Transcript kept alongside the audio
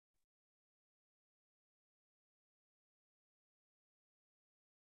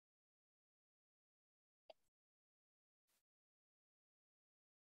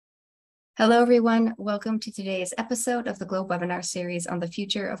Hello, everyone. Welcome to today's episode of the Globe webinar series on the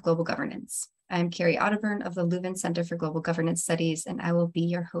future of global governance. I'm Carrie Otterburn of the Leuven Center for Global Governance Studies, and I will be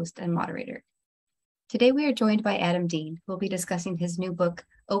your host and moderator. Today, we are joined by Adam Dean, who will be discussing his new book,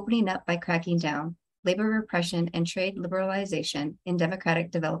 Opening Up by Cracking Down, Labor Repression and Trade Liberalization in Democratic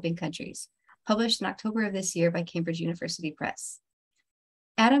Developing Countries, published in October of this year by Cambridge University Press.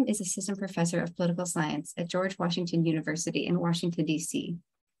 Adam is Assistant Professor of Political Science at George Washington University in Washington, D.C.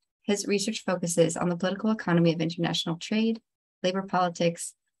 His research focuses on the political economy of international trade, labor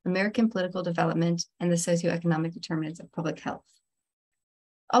politics, American political development, and the socioeconomic determinants of public health.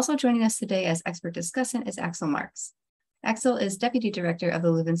 Also joining us today as expert discussant is Axel Marx. Axel is Deputy Director of the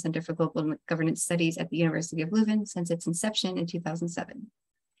Leuven Center for Global Governance Studies at the University of Leuven since its inception in 2007.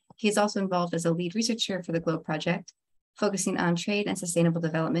 He is also involved as a lead researcher for the GLOBE project, focusing on trade and sustainable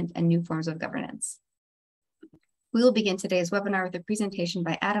development and new forms of governance. We will begin today's webinar with a presentation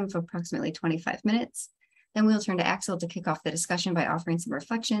by Adam for approximately 25 minutes. Then we'll turn to Axel to kick off the discussion by offering some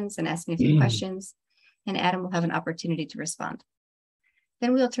reflections and asking a few questions, and Adam will have an opportunity to respond.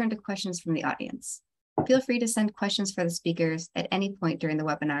 Then we'll turn to questions from the audience. Feel free to send questions for the speakers at any point during the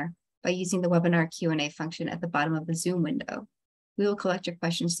webinar by using the webinar Q&A function at the bottom of the Zoom window. We will collect your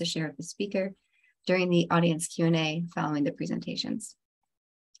questions to share with the speaker during the audience Q&A following the presentations.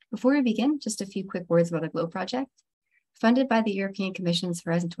 Before we begin, just a few quick words about the GLOBE project. Funded by the European Commission's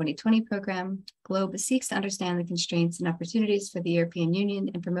Horizon 2020 program, GLOBE seeks to understand the constraints and opportunities for the European Union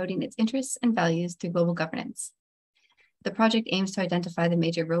in promoting its interests and values through global governance. The project aims to identify the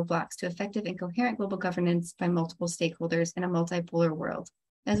major roadblocks to effective and coherent global governance by multiple stakeholders in a multipolar world,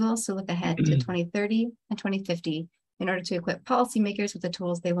 as well as to look ahead to 2030 and 2050 in order to equip policymakers with the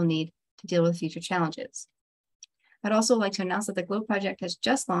tools they will need to deal with future challenges. I'd also like to announce that the GLOBE project has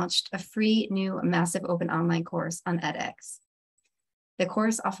just launched a free new massive open online course on edX. The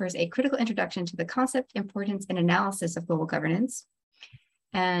course offers a critical introduction to the concept, importance, and analysis of global governance,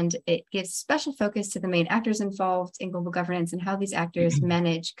 and it gives special focus to the main actors involved in global governance and how these actors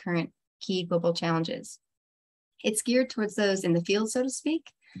manage current key global challenges. It's geared towards those in the field, so to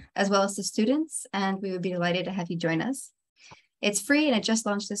speak, as well as to students, and we would be delighted to have you join us. It's free and it just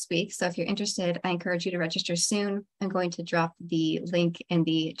launched this week, so if you're interested, I encourage you to register soon. I'm going to drop the link in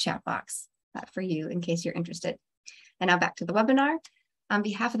the chat box for you in case you're interested. And now back to the webinar. On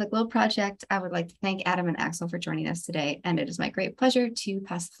behalf of the GLOBE project, I would like to thank Adam and Axel for joining us today, and it is my great pleasure to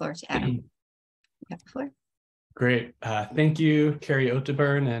pass the floor to Adam. You have the floor. Great. Thank you, Carrie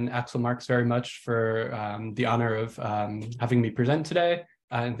Otterburn and Axel Marx very much for the honor of having me present today,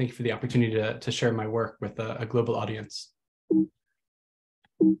 and thank you for the opportunity to share my work with a global audience. I'm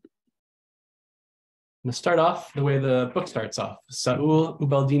going to start off the way the book starts off. Saul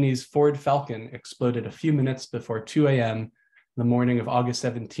Ubaldini's Ford Falcon exploded a few minutes before 2 a.m. the morning of August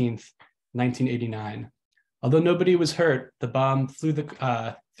 17th, 1989. Although nobody was hurt, the bomb flew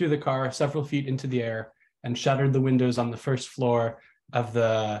through the car several feet into the air and shattered the windows on the first floor of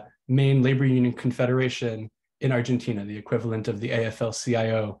the main labor union confederation in Argentina, the equivalent of the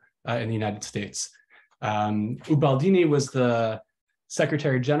AFL-CIO in the United States. Ubaldini was the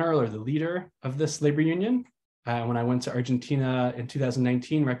Secretary General or the leader of this labor union. When I went to Argentina in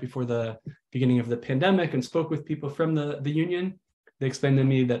 2019, right before the beginning of the pandemic, and spoke with people from the union, they explained to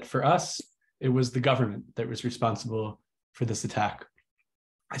me that for us, it was the government that was responsible for this attack.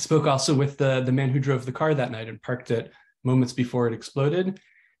 I spoke also with the man who drove the car that night and parked it moments before it exploded.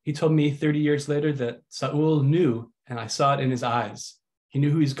 He told me 30 years later that Saul knew, and I saw it in his eyes. He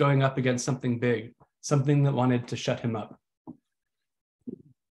knew he was going up against something big, something that wanted to shut him up.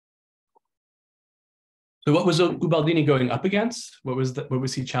 So what was Ubaldini going up against? What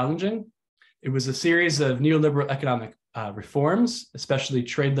was he challenging? It was a series of neoliberal economic reforms, especially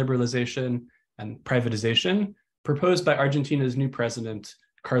trade liberalization and privatization, proposed by Argentina's new president,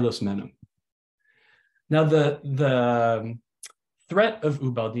 Carlos Menem. Now, the threat of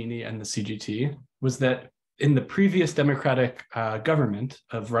Ubaldini and the CGT was that in the previous democratic government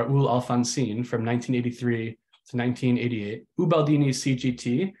of Raúl Alfonsín from 1983 to 1988, Ubaldini's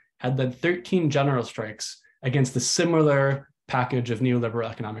CGT had led 13 general strikes against a similar package of neoliberal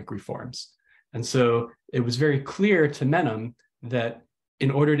economic reforms. And so it was very clear to Menem that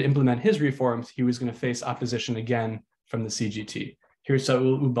in order to implement his reforms, he was going to face opposition again from the CGT. Here's Saul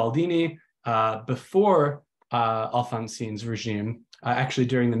Ubaldini before Alfonsín's regime, actually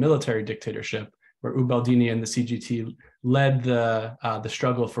during the military dictatorship, where Ubaldini and the CGT led the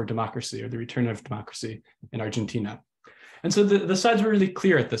struggle for democracy or the return of democracy in Argentina. And so the sides were really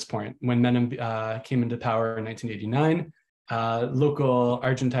clear at this point when Menem came into power in 1989. Local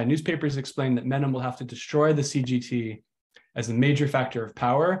Argentine newspapers explained that Menem will have to destroy the CGT as a major factor of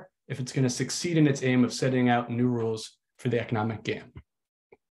power if it's going to succeed in its aim of setting out new rules for the economic game.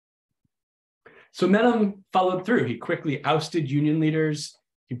 So Menem followed through. He quickly ousted union leaders,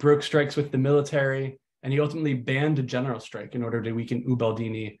 he broke strikes with the military, and he ultimately banned a general strike in order to weaken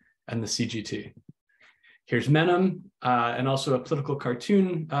Ubaldini and the CGT. Here's Menem, and also a political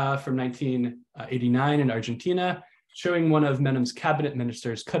cartoon from 1989 in Argentina, showing one of Menem's cabinet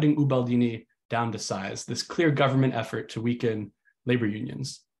ministers cutting Ubaldini down to size, this clear government effort to weaken labor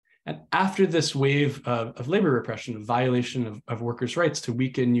unions. And after this wave of labor repression, violation of workers' rights to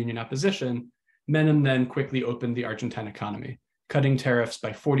weaken union opposition, Menem then quickly opened the Argentine economy, cutting tariffs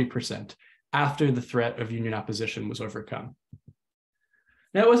by 40% after the threat of union opposition was overcome.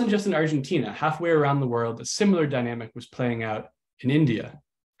 Now, it wasn't just in Argentina. Halfway around the world, a similar dynamic was playing out in India.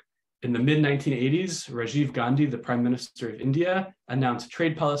 In the mid-1980s, Rajiv Gandhi, the Prime Minister of India, announced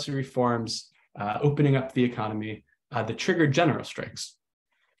trade policy reforms, opening up the economy that triggered general strikes.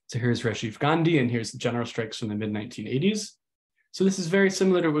 So here's Rajiv Gandhi, and here's the general strikes from the mid-1980s. So this is very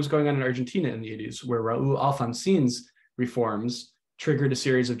similar to what was going on in Argentina in the 80s, where Raúl Alfonsin's reforms triggered a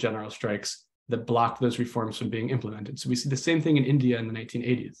series of general strikes that blocked those reforms from being implemented. So we see the same thing in India in the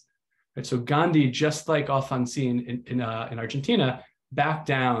 1980s. Right? So Gandhi, just like Alfonsin in Argentina, backed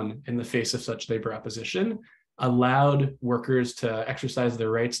down in the face of such labor opposition, allowed workers to exercise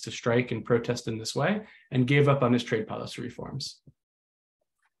their rights to strike and protest in this way, and gave up on his trade policy reforms.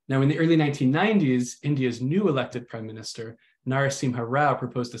 Now, in the early 1990s, India's new elected prime minister, Narasimha Rao,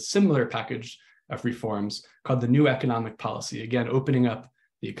 proposed a similar package of reforms called the New Economic Policy, again, opening up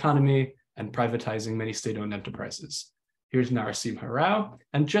the economy and privatizing many state-owned enterprises. Here's Narasimha Rao,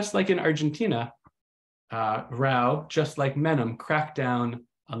 and just like in Argentina, Rao, just like Menem, cracked down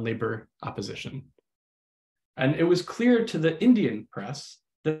on labor opposition. And it was clear to the Indian press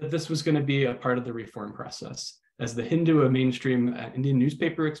that this was going to be a part of the reform process. As the Hindu, a mainstream Indian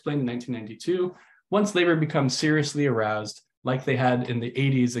newspaper, explained in 1992, once labor becomes seriously aroused, like they had in the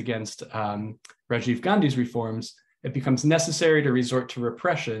 80s against Rajiv Gandhi's reforms, it becomes necessary to resort to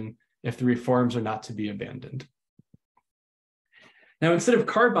repression if the reforms are not to be abandoned. Now, instead of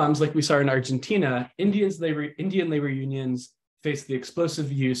car bombs like we saw in Argentina, Indian labor unions faced the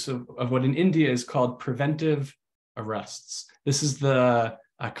explosive use of what in India is called preventive arrests. This is the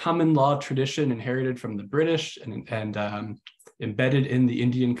common law tradition inherited from the British and embedded in the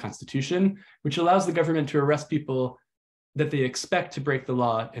Indian constitution, which allows the government to arrest people that they expect to break the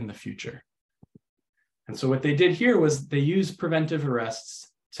law in the future. And so what they did here was they used preventive arrests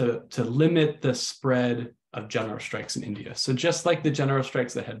to limit the spread of general strikes in India. So just like the general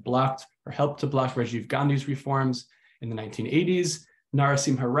strikes that had blocked or helped to block Rajiv Gandhi's reforms in the 1980s,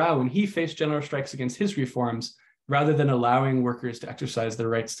 Narasimha Rao, when he faced general strikes against his reforms, rather than allowing workers to exercise their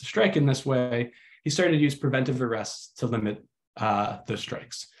rights to strike in this way, he started to use preventive arrests to limit those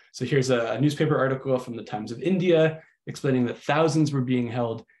strikes. So here's a newspaper article from the Times of India explaining that thousands were being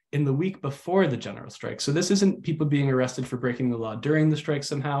held in the week before the general strike. So this isn't people being arrested for breaking the law during the strike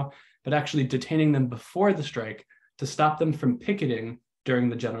somehow, but actually detaining them before the strike to stop them from picketing during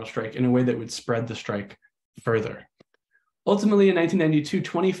the general strike in a way that would spread the strike further. Ultimately, in 1992,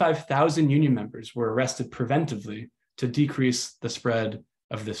 25,000 union members were arrested preventively to decrease the spread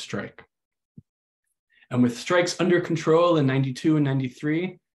of this strike. And with strikes under control in 92 and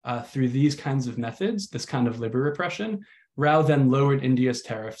 93, through these kinds of methods, this kind of labor repression, Rao then lowered India's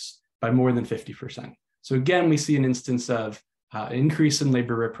tariffs by more than 50%. So again, we see an instance of increase in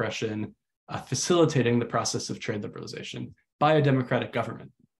labor repression, facilitating the process of trade liberalization by a democratic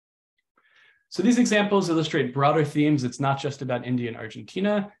government. So these examples illustrate broader themes. It's not just about India and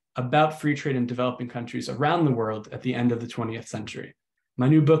Argentina, about free trade in developing countries around the world at the end of the 20th century. My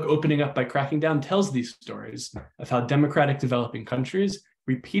new book, Opening Up by Cracking Down, tells these stories of how democratic developing countries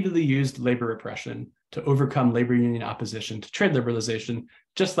repeatedly used labor repression to overcome labor union opposition to trade liberalization,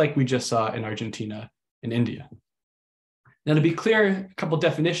 just like we just saw in Argentina and India. Now, to be clear, a couple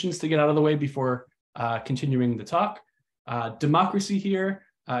definitions to get out of the way before continuing the talk. Democracy here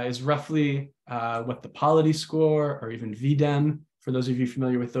is roughly what the polity score or even VDEM, for those of you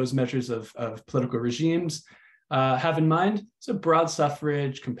familiar with those measures of political regimes, have in mind. So broad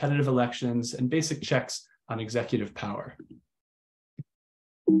suffrage, competitive elections, and basic checks on executive power.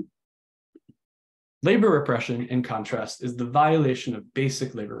 Labor repression, in contrast, is the violation of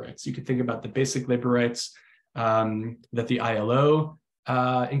basic labor rights. You could think about the basic labor rights that the ILO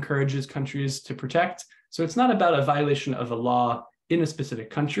encourages countries to protect. So it's not about a violation of a law in a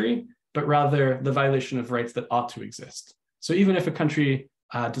specific country, but rather the violation of rights that ought to exist. So even if a country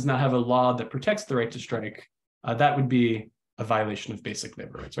does not have a law that protects the right to strike, that would be a violation of basic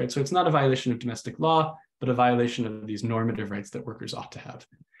labor rights, right? So it's not a violation of domestic law, but a violation of these normative rights that workers ought to have.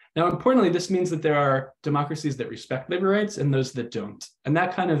 Now, importantly, this means that there are democracies that respect labor rights and those that don't. And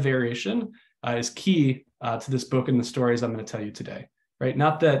that kind of variation is key to this book and the stories I'm going to tell you today, right?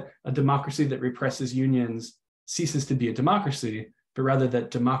 Not that a democracy that represses unions ceases to be a democracy, but rather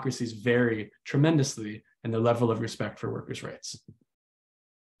that democracies vary tremendously in their level of respect for workers' rights.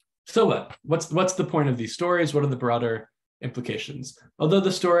 So what's the point of these stories? What are the broader implications? Although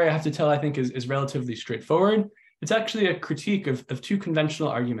the story I have to tell, I think, is relatively straightforward, it's actually a critique of two conventional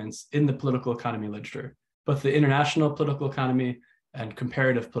arguments in the political economy literature, both the international political economy and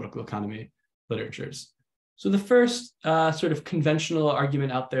comparative political economy literatures. So the first sort of conventional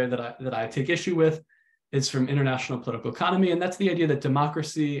argument out there that I take issue with is from international political economy, and that's the idea that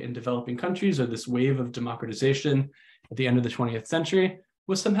democracy in developing countries, or this wave of democratization at the end of the 20th century,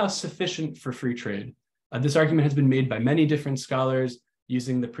 was somehow sufficient for free trade. This argument has been made by many different scholars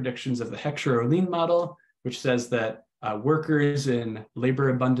using the predictions of the Heckscher-Ohlin model, which says that workers in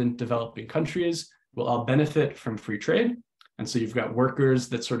labor-abundant developing countries will all benefit from free trade. And so you've got workers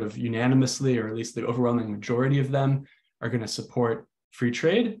that sort of unanimously, or at least the overwhelming majority of them, are going to support free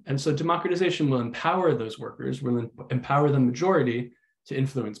trade. And so democratization will empower those workers, will empower the majority to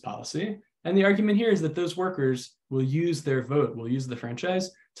influence policy. And the argument here is that those workers will use their vote, will use the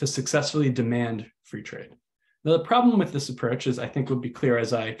franchise to successfully demand free trade. Now, the problem with this approach, as I think will be clear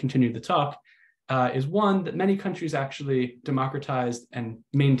as I continue the talk, is one, that many countries actually democratized and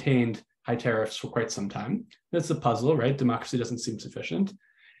maintained high tariffs for quite some time. That's a puzzle, right? Democracy doesn't seem sufficient.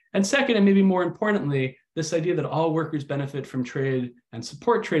 And second, and maybe more importantly, this idea that all workers benefit from trade and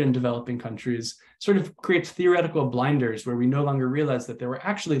support trade in developing countries sort of creates theoretical blinders where we no longer realize that there were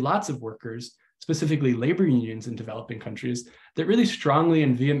actually lots of workers, specifically labor unions in developing countries, that really strongly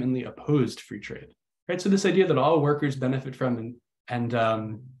and vehemently opposed free trade, right? So this idea that all workers benefit from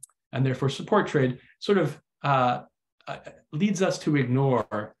and therefore support trade sort of leads us to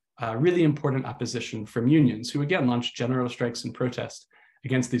ignore really important opposition from unions, who again launched general strikes and protest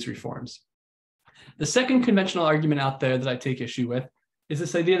against these reforms. The second conventional argument out there that I take issue with is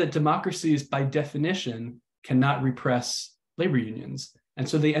this idea that democracies, by definition, cannot repress labor unions. And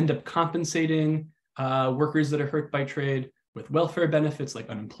so they end up compensating workers that are hurt by trade with welfare benefits like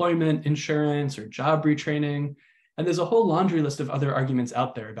unemployment insurance or job retraining. And there's a whole laundry list of other arguments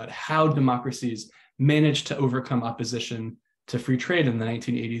out there about how democracies managed to overcome opposition to free trade in the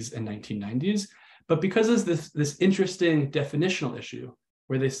 1980s and 1990s. But because of this interesting definitional issue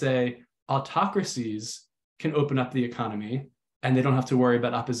where they say autocracies can open up the economy and they don't have to worry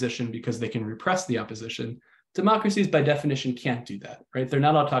about opposition because they can repress the opposition, democracies by definition can't do that, right? They're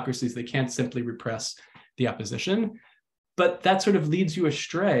not autocracies. They can't simply repress the opposition. But that sort of leads you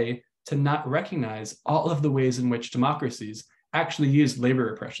astray to not recognize all of the ways in which democracies actually use labor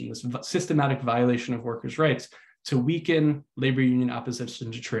repression, this systematic violation of workers' rights, to weaken labor union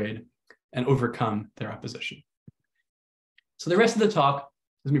opposition to trade and overcome their opposition. So the rest of the talk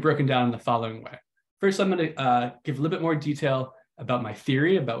is going to be broken down in the following way. First, I'm going to give a little bit more detail about my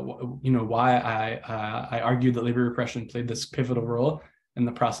theory, about why I argue that labor repression played this pivotal role in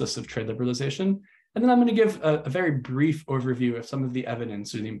the process of trade liberalization. And then I'm going to give a very brief overview of some of the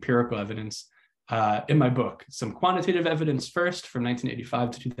evidence, or the empirical evidence in my book. Some quantitative evidence first from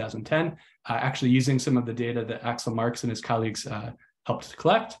 1985 to 2010, actually using some of the data that Axel Marx and his colleagues helped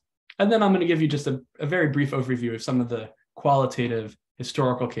collect. And then I'm going to give you just a very brief overview of some of the qualitative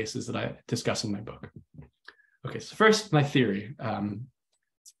historical cases that I discuss in my book. Okay, so first, my theory.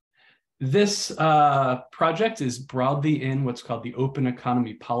 This project is broadly in what's called the open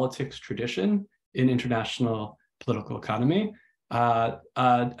economy politics tradition in international political economy,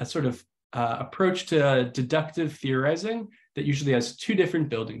 a sort of approach to deductive theorizing that usually has two different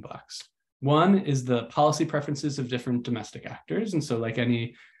building blocks. One is the policy preferences of different domestic actors. And so like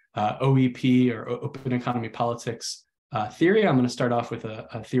any OEP or open economy politics theory, I'm going to start off with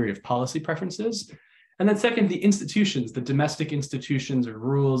a theory of policy preferences. And then second, the institutions, the domestic institutions or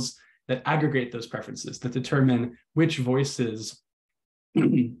rules that aggregate those preferences, that determine which voices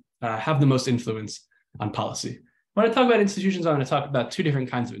have the most influence on policy. When I talk about institutions, I'm going to talk about two different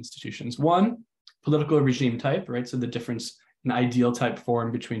kinds of institutions. One, political regime type, right? So the difference in ideal type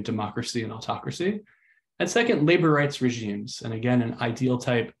form between democracy and autocracy. And second, labor rights regimes. And again, an ideal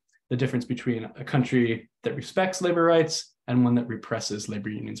type, the difference between a country that respects labor rights and one that represses labor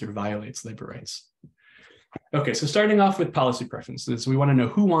unions or violates labor rights. Okay, so starting off with policy preferences, we want to know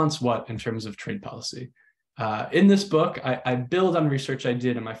who wants what in terms of trade policy. In this book, I build on research I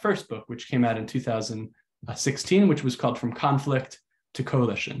did in my first book, which came out in 2016, which was called From Conflict to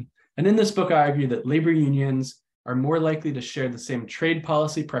Coalition. And in this book, I argue that labor unions are more likely to share the same trade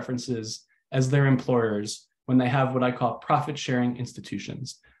policy preferences as their employers when they have what I call profit-sharing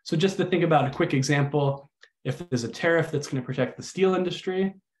institutions. So just to think about a quick example, if there's a tariff that's going to protect the steel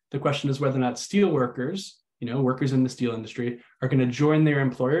industry, the question is whether or not steel workers, workers in the steel industry, are going to join their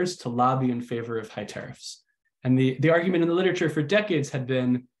employers to lobby in favor of high tariffs. And the argument in the literature for decades had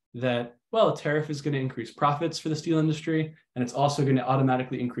been that, well, a tariff is going to increase profits for the steel industry, and it's also going to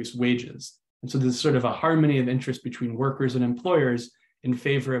automatically increase wages. And so there's sort of a harmony of interest between workers and employers in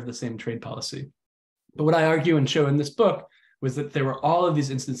favor of the same trade policy. But what I argue and show in this book was that there were all of these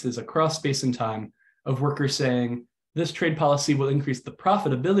instances across space and time of workers saying, this trade policy will increase the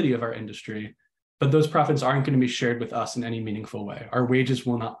profitability of our industry, but those profits aren't going to be shared with us in any meaningful way. Our wages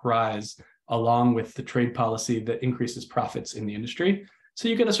will not rise along with the trade policy that increases profits in the industry. So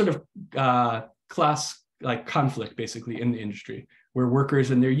you get a sort of class conflict basically in the industry, where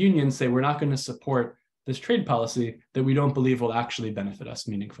workers and their unions say, we're not going to support this trade policy that we don't believe will actually benefit us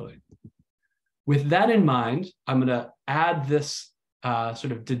meaningfully. With that in mind, I'm going to add this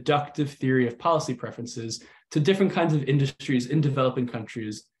sort of deductive theory of policy preferences to different kinds of industries in developing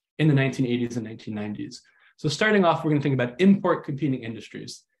countries in the 1980s and 1990s. So starting off, we're going to think about import competing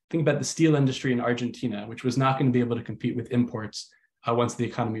industries. Think about the steel industry in Argentina, which was not going to be able to compete with imports once the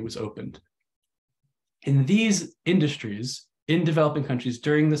economy was opened. In these industries, in developing countries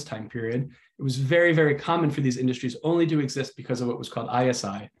during this time period, it was very, very common for these industries only to exist because of what was called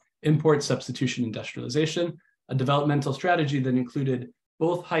ISI, import substitution industrialization, a developmental strategy that included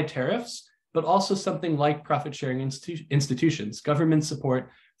both high tariffs, but also something like profit-sharing institutions, government support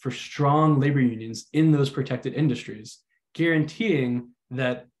for strong labor unions in those protected industries, guaranteeing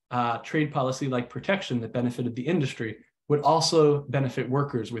that trade policy like protection that benefited the industry would also benefit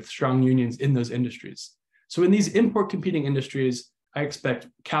workers with strong unions in those industries. So in these import competing industries, I expect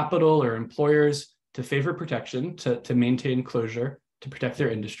capital or employers to favor protection, to maintain closure, to protect their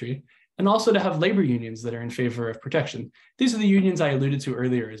industry, and also to have labor unions that are in favor of protection. These are the unions I alluded to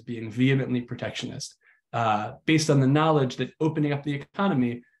earlier as being vehemently protectionist, based on the knowledge that opening up the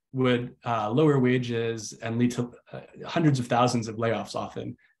economy would lower wages and lead to hundreds of thousands of layoffs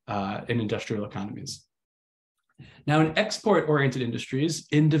often in industrial economies. Now, in export-oriented industries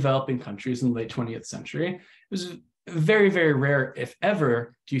in developing countries in the late 20th century, it was very, very rare, if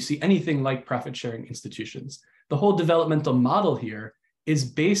ever, do you see anything like profit-sharing institutions. The whole developmental model here is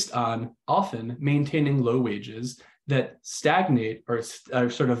based on often maintaining low wages that stagnate or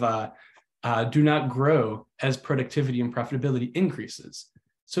do not grow as productivity and profitability increases.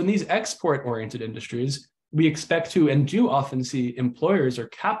 So in these export-oriented industries, we expect to and do often see employers or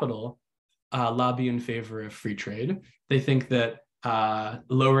capital lobby in favor of free trade. They think that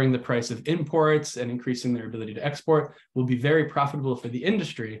lowering the price of imports and increasing their ability to export will be very profitable for the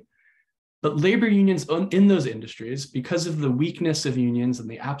industry. But labor unions in those industries, because of the weakness of unions and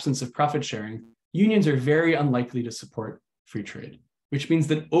the absence of profit sharing, unions are very unlikely to support free trade, which means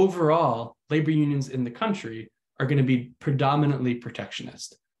that overall, labor unions in the country are going to be predominantly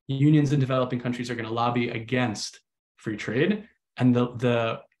protectionist. Unions in developing countries are going to lobby against free trade, and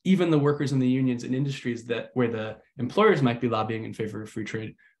even the workers in the unions in industries where the employers might be lobbying in favor of free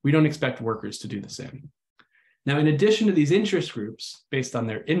trade, we don't expect workers to do the same. Now, in addition to these interest groups based on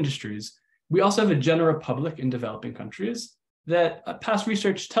their industries, we also have a general public in developing countries that past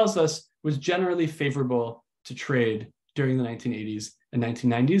research tells us was generally favorable to trade during the 1980s and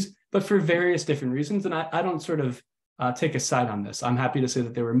 1990s, but for various different reasons. And I don't sort of take a side on this. I'm happy to say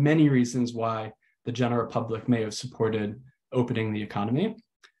that there were many reasons why the general public may have supported opening the economy.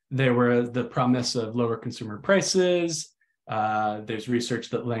 There were the promise of lower consumer prices. There's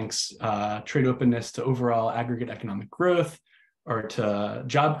research that links trade openness to overall aggregate economic growth or to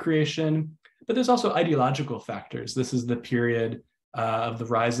job creation. But there's also ideological factors. This is the period of the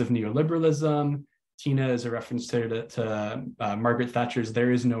rise of neoliberalism. Tina is a reference to Margaret Thatcher's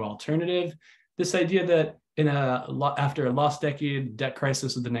 "There is no alternative." This idea that after a lost decade, debt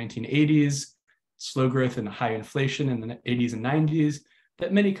crisis of the 1980s, slow growth and high inflation in the 80s and 90s,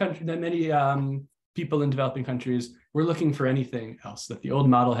 that many people in developing countries were looking for anything else, that the old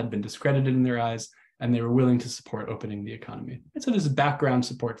model had been discredited in their eyes, and they were willing to support opening the economy. And so there's background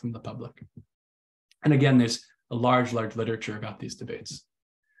support from the public. And again, there's a large literature about these debates.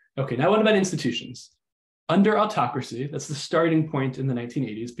 Okay, now what about institutions? Under autocracy, that's the starting point in the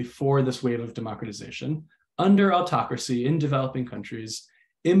 1980s, before this wave of democratization. Under autocracy in developing countries,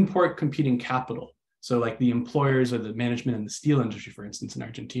 import competing capital, so like the employers or the management in the steel industry, for instance, in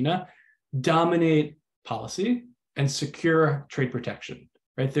Argentina, dominate policy and secure trade protection,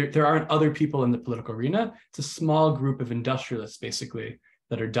 right? There aren't other people in the political arena. It's a small group of industrialists, basically,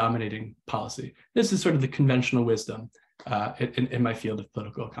 that are dominating policy. This is sort of the conventional wisdom in my field of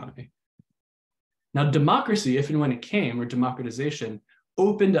political economy. Now, democracy, if and when it came, or democratization,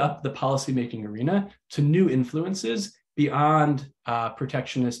 opened up the policymaking arena to new influences beyond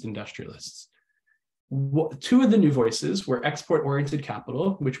protectionist industrialists. Two of the new voices were export-oriented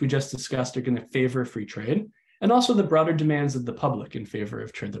capital, which we just discussed are going to favor free trade, and also the broader demands of the public in favor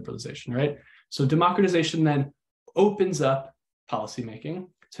of trade liberalization, right? So democratization then opens up policymaking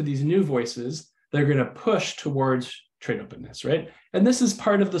to these new voices that are going to push towards trade openness, right? And this is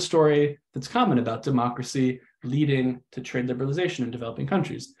part of the story that's common about democracy leading to trade liberalization in developing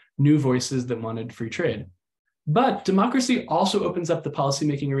countries, new voices that wanted free trade. But democracy also opens up the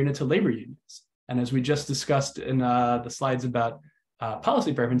policymaking arena to labor unions. And as we just discussed in the slides about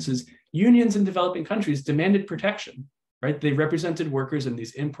policy preferences, unions in developing countries demanded protection, right? They represented workers in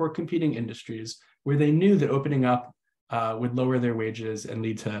these import competing industries where they knew that opening up would lower their wages and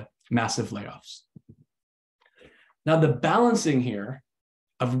lead to massive layoffs. Now, the balancing here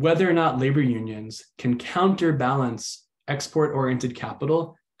of whether or not labor unions can counterbalance export-oriented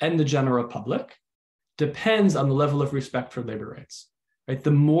capital and the general public depends on the level of respect for labor rights, right?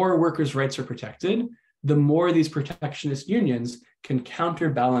 The more workers' rights are protected, the more these protectionist unions can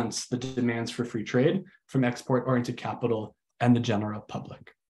counterbalance the demands for free trade from export-oriented capital and the general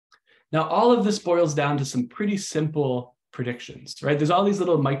public. Now, all of this boils down to some pretty simple predictions, right? There's all these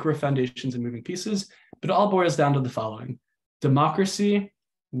little micro foundations and moving pieces, but it all boils down to the following. Democracy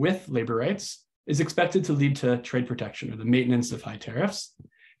with labor rights is expected to lead to trade protection or the maintenance of high tariffs.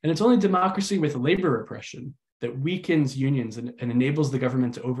 And it's only democracy with labor repression that weakens unions and enables the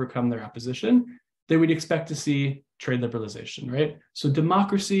government to overcome their opposition that we'd expect to see trade liberalization, right? So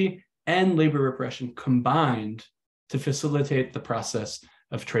democracy and labor repression combined to facilitate the process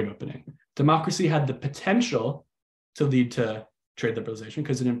of trade opening. Democracy had the potential to lead to trade liberalization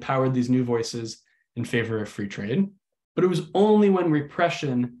because it empowered these new voices in favor of free trade. But it was only when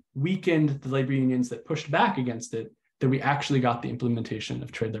repression weakened the labor unions that pushed back against it that we actually got the implementation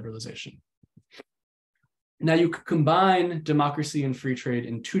of trade liberalization. Now, you could combine democracy and free trade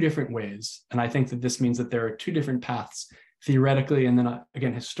in two different ways. And I think that this means that there are two different paths, theoretically and then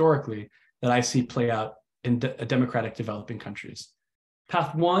again, historically, that I see play out in democratic developing countries.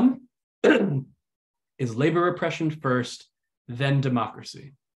 Path one is labor repression first, then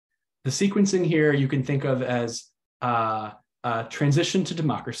democracy. The sequencing here you can think of as a transition to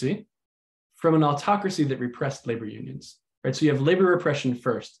democracy from an autocracy that repressed labor unions, right? So you have labor repression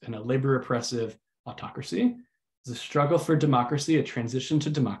first and a labor repressive autocracy. It's a struggle for democracy, a transition to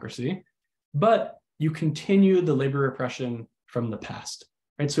democracy, but you continue the labor repression from the past,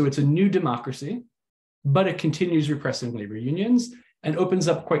 right? So it's a new democracy, but it continues repressing labor unions and opens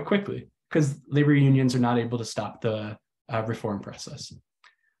up quite quickly because labor unions are not able to stop the reform process.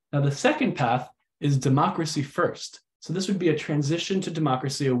 Now, the second path is democracy first. So this would be a transition to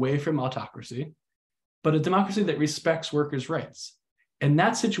democracy away from autocracy, but a democracy that respects workers' rights. In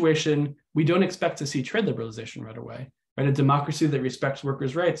that situation, we don't expect to see trade liberalization right away, right? A democracy that respects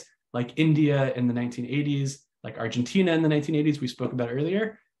workers' rights, like India in the 1980s, like Argentina in the 1980s, we spoke about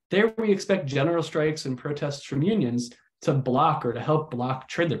earlier, there we expect general strikes and protests from unions to block or to help block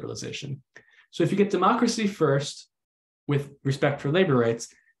trade liberalization. So if you get democracy first with respect for labor rights,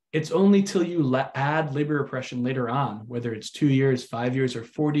 it's only till you add labor repression later on, whether it's 2 years, 5 years, or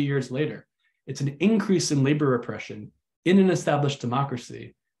 40 years later, it's an increase in labor repression in an established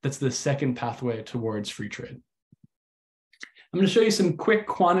democracy that's the second pathway towards free trade. I'm going to show you some quick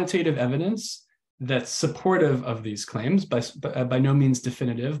quantitative evidence that's supportive of these claims, by no means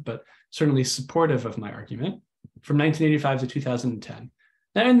definitive, but certainly supportive of my argument, from 1985 to 2010.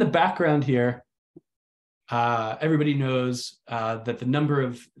 Now, in the background here, everybody knows that the number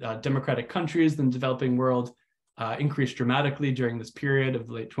of democratic countries in the developing world increased dramatically during this period of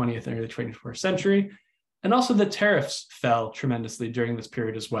the late 20th and early 21st century. And also the tariffs fell tremendously during this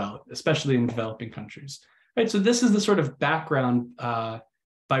period as well, especially in developing countries. Right, so this is the sort of background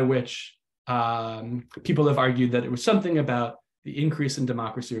by which people have argued that it was something about the increase in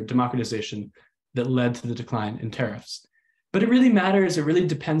democracy or democratization that led to the decline in tariffs. But it really matters, it really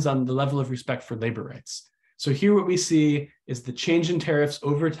depends on the level of respect for labor rights. So here what we see is the change in tariffs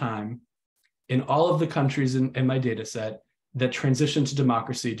over time in all of the countries in my data set that transitioned to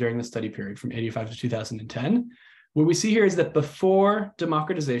democracy during the study period from 85 to 2010. What we see here is that before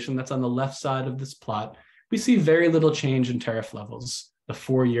democratization, that's on the left side of this plot, we see very little change in tariff levels the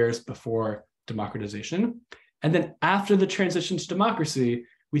 4 years before democratization. And then after the transition to democracy,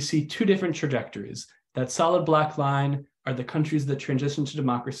 we see two different trajectories. That solid black line are the countries that transition to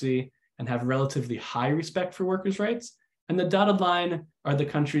democracy and have relatively high respect for workers' rights. And the dotted line are the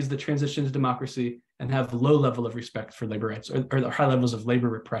countries that transition to democracy and have low level of respect for labor rights or high levels of labor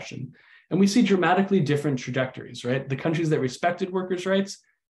repression. And we see dramatically different trajectories, right? The countries that respected workers' rights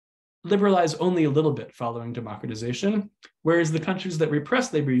liberalize only a little bit following democratization, whereas the countries that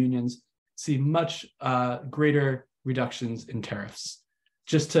repress labor unions see much greater reductions in tariffs.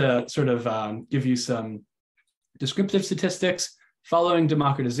 Just to sort of give you some descriptive statistics, following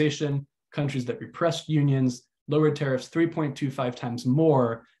democratization, countries that repressed unions lowered tariffs 3.25 times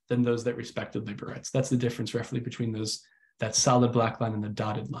more than those that respected labor rights. That's the difference roughly between that solid black line and the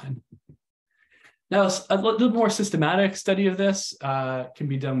dotted line. Now, a little more systematic study of this can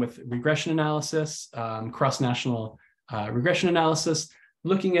be done with regression analysis, cross-national regression analysis,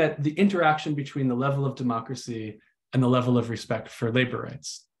 looking at the interaction between the level of democracy and the level of respect for labor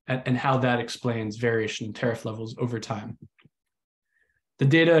rights, and how that explains variation in tariff levels over time. The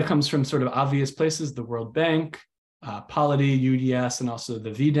data comes from sort of obvious places, the World Bank, Polity, UDS, and also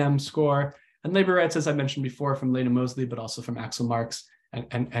the VDEM score, and labor rights, as I mentioned before, from Lena Mosley, but also from Axel Marx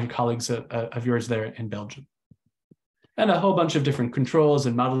and colleagues of yours there in Belgium. And a whole bunch of different controls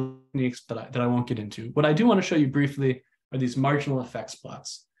and model techniques that I won't get into. What I do want to show you briefly are these marginal effects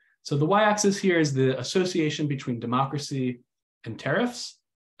plots. So the y-axis here is the association between democracy and tariffs.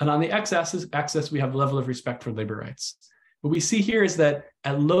 And on the x-axis, we have the level of respect for labor rights. What we see here is that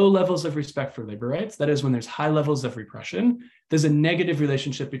at low levels of respect for labor rights, that is when there's high levels of repression, there's a negative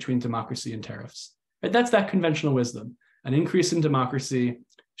relationship between democracy and tariffs. Right? That's that conventional wisdom. An increase in democracy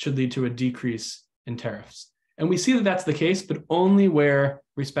should lead to a decrease in tariffs. And we see that that's the case, but only where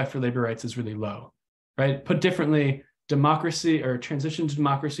respect for labor rights is really low, right? Put differently, democracy or transition to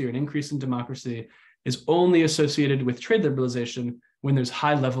democracy or an increase in democracy is only associated with trade liberalization when there's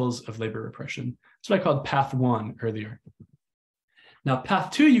high levels of labor repression. That's what I called path 1 earlier. Now,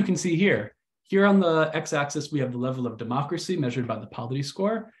 path 2, you can see here. Here on the x-axis, we have the level of democracy measured by the Polity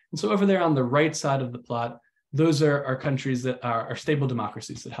score. And so over there on the right side of the plot, those are countries that are stable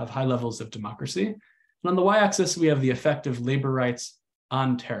democracies that have high levels of democracy. And on the y-axis, we have the effect of labor rights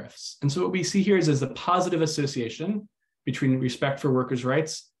on tariffs. And so what we see here is a positive association between respect for workers'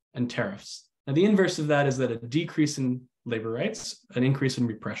 rights and tariffs. Now, the inverse of that is that a decrease in labor rights, an increase in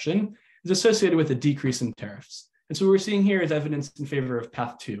repression, is associated with a decrease in tariffs. And so what we're seeing here is evidence in favor of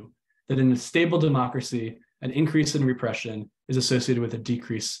path 2, that in a stable democracy, an increase in repression is associated with a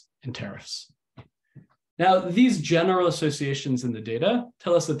decrease in tariffs. Now, these general associations in the data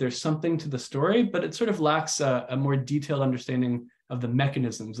tell us that there's something to the story, but it sort of lacks a more detailed understanding of the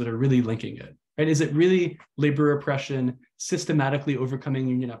mechanisms that are really linking it. Right? Is it really labor repression systematically overcoming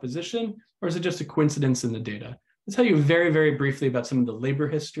union opposition, or is it just a coincidence in the data? I'll tell you very, very briefly about some of the labor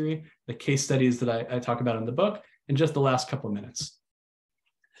history, the case studies that I talk about in the book in just the last couple of minutes.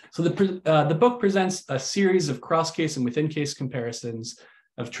 So the book presents a series of cross-case and within-case comparisons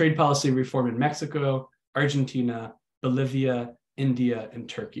of trade policy reform in Mexico, Argentina, Bolivia, India, and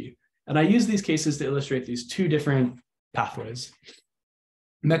Turkey. And I use these cases to illustrate these two different pathways.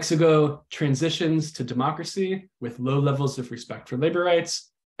 Mexico transitions to democracy with low levels of respect for labor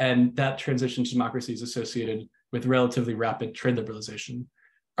rights, and that transition to democracy is associated with relatively rapid trade liberalization.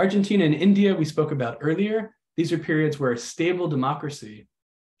 Argentina and India, we spoke about earlier, these are periods where a stable democracy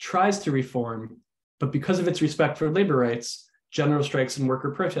tries to reform, but because of its respect for labor rights, general strikes and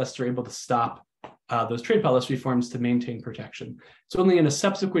worker protests are able to stop those trade policy reforms to maintain protection. So only in a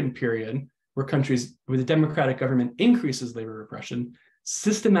subsequent period where countries with a democratic government increases labor repression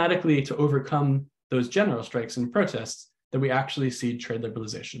systematically to overcome those general strikes and protests that we actually see trade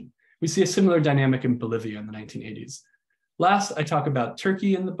liberalization. We see a similar dynamic in Bolivia in the 1980s. Last, I talk about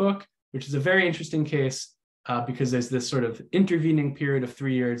Turkey in the book, which is a very interesting case because there's this sort of intervening period of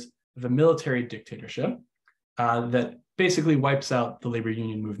 3 years of a military dictatorship that basically wipes out the labor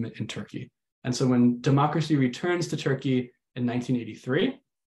union movement in Turkey. And so when democracy returns to Turkey in 1983,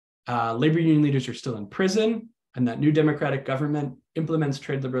 labor union leaders are still in prison, and that new democratic government implements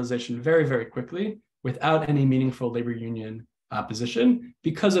trade liberalization very, very quickly without any meaningful labor union opposition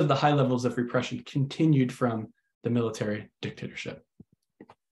because of the high levels of repression continued from the military dictatorship.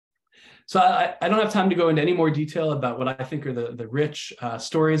 So I don't have time to go into any more detail about what I think are the rich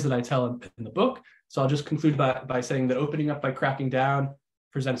stories that I tell in the book. So I'll just conclude by saying that opening up by cracking down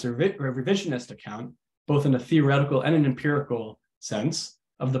presents a revisionist account, both in a theoretical and an empirical sense,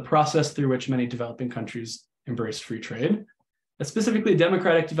 of the process through which many developing countries embrace free trade. And specifically,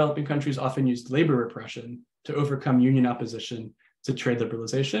 democratic developing countries often used labor repression to overcome union opposition to trade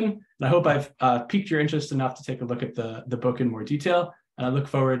liberalization. And I hope I've piqued your interest enough to take a look at the book in more detail. And I look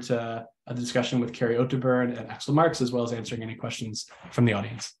forward to a discussion with Carrie Otterburn and Axel Marx, as well as answering any questions from the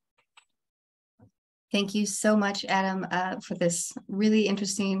audience. Thank you so much, Adam, for this really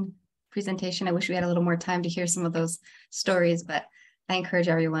interesting presentation. I wish we had a little more time to hear some of those stories, but I encourage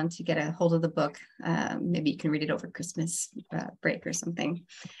everyone to get a hold of the book. Maybe you can read it over Christmas break or something.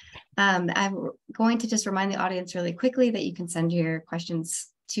 I'm going to just remind the audience really quickly that you can send your questions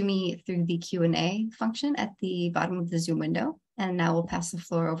to me through the Q&A function at the bottom of the Zoom window. And now we'll pass the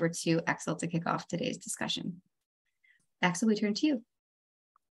floor over to Axel to kick off today's discussion. Axel, we turn to you.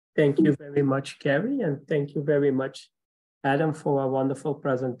 Thank you very much, Carrie, and thank you very much, Adam, for a wonderful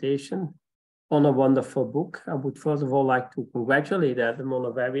presentation on a wonderful book. I would first of all like to congratulate Adam on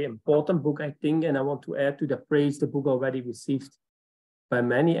a very important book, I think, and I want to add to the praise the book already received by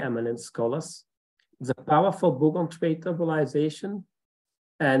many eminent scholars. It's a powerful book on trade liberalization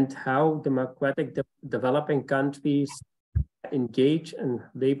and how democratic developing countries engage in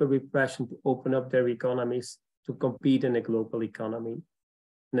labor repression to open up their economies to compete in a global economy.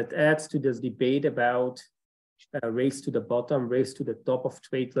 And it adds to this debate about race to the bottom, race to the top of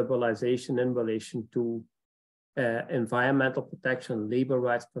trade liberalization in relation to environmental protection, labor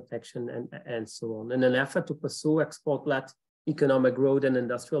rights protection, and so on. In an effort to pursue export-led economic growth and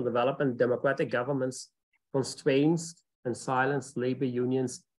industrial development, democratic governments constrains and silence labor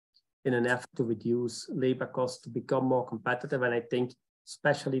unions in an effort to reduce labor costs to become more competitive. And I think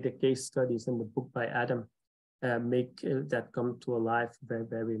especially the case studies in the book by Adam make that come to life very,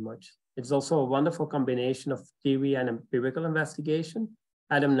 very much. It's also a wonderful combination of theory and empirical investigation.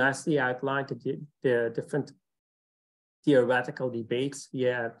 Adam nicely outlined the different theoretical debates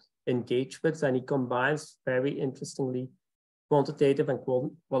he engaged with, and he combines very interestingly quantitative and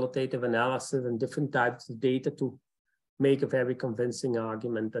qualitative analysis and different types of data to make a very convincing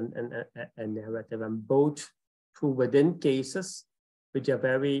argument and narrative, and both through within cases, which are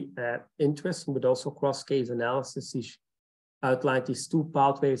very interesting, but also cross-case analysis. He outlined these two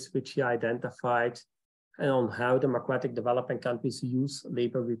pathways which he identified and on how democratic developing countries use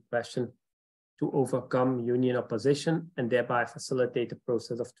labor repression to overcome union opposition and thereby facilitate the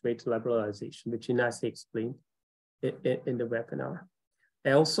process of trade liberalization, which he nicely explained in the webinar.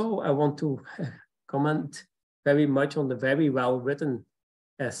 I want to comment very much on the very well-written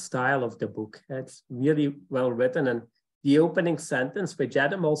style of the book. It's really well written, and the opening sentence, which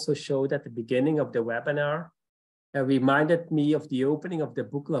Adam also showed at the beginning of the webinar, reminded me of the opening of the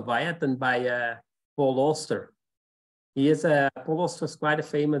book Leviathan by Paul Auster. Paul Auster is quite a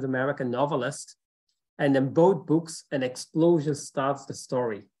famous American novelist, and in both books, an explosion starts the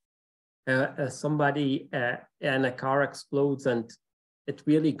story. Somebody and a car explodes, and it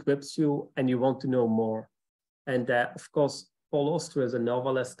really grips you, and you want to know more. And of course, Paul Auster is a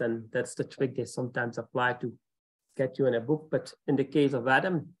novelist, and that's the trick they sometimes apply to get you in a book. But in the case of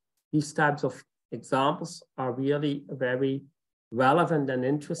Adam, these types of examples are really very relevant and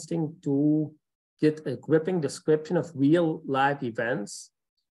interesting to get a gripping description of real life events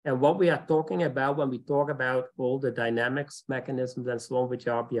and what we are talking about when we talk about all the dynamics, mechanisms, and so on, which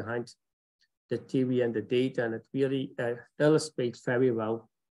are behind the theory and the data. And it really illustrates very well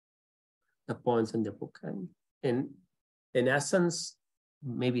the points in the book. And in essence,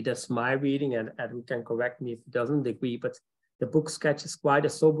 maybe that's my reading, and Adam can correct me if he doesn't agree, but the book sketches quite a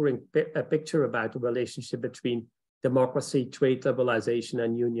sobering picture about the relationship between democracy, trade liberalization,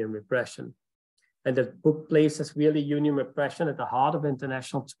 and union repression. And the book places really union repression at the heart of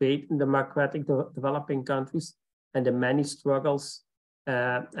international trade in democratic developing countries, and the many struggles,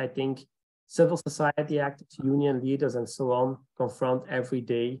 I think, civil society activists, union leaders, and so on, confront every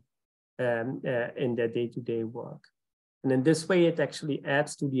day in their day-to-day work. And in this way, it actually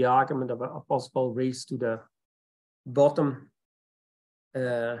adds to the argument of a possible race to the bottom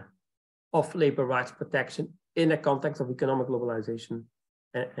of labor rights protection in a context of economic globalization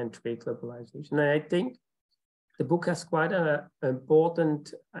and trade liberalization. And I think the book has quite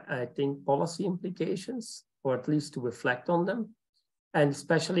important, I think, policy implications, or at least to reflect on them, and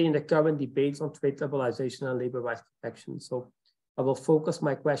especially in the current debates on trade liberalization and labor rights protection. So I will focus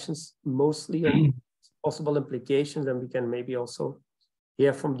my questions mostly on possible implications, and we can maybe also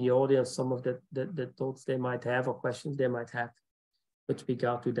hear from the audience some of the thoughts they might have or questions they might have with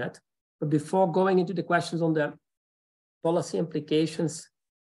regard to that. But before going into the questions on the policy implications,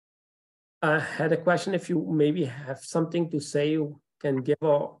 I had a question. If you maybe have something to say, you can give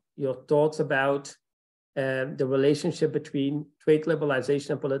your thoughts about the relationship between trade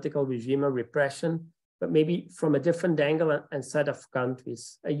liberalization and political regime and repression, but maybe from a different angle and set of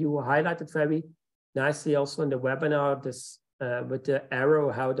countries. You highlighted very nicely also in the webinar this with the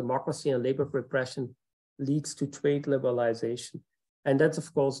arrow how democracy and labor repression leads to trade liberalization. And that's,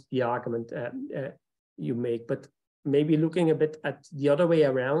 of course, the argument you make. But maybe looking a bit at the other way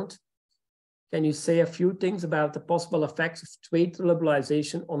around, can you say a few things about the possible effects of trade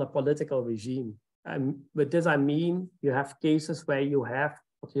liberalization on a political regime? with this, I mean, you have cases where you have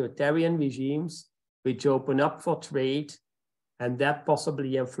authoritarian regimes which open up for trade, and that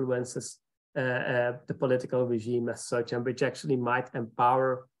possibly influences the political regime as such, and which actually might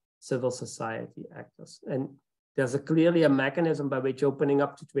empower civil society actors. And there's clearly a mechanism by which opening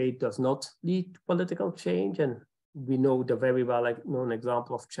up to trade does not lead to political change. And we know the very well known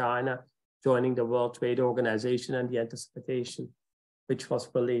example of China joining the World Trade Organization and the anticipation which was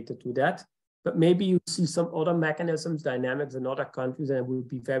related to that. But maybe you see some other mechanisms, dynamics in other countries, and I would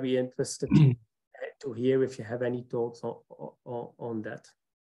be very interested to hear if you have any thoughts on that.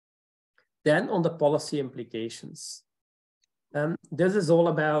 Then on the policy implications. This is all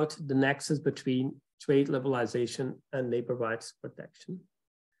about the nexus between trade liberalization and labor rights protection.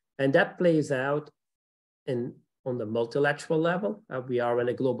 And that plays out on the multilateral level. We are in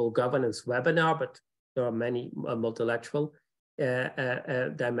a global governance webinar, but there are many multilateral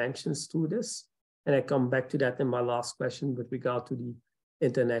dimensions to this. And I come back to that in my last question with regard to the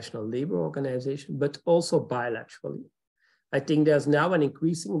International Labour Organization, but also bilaterally. I think there's now an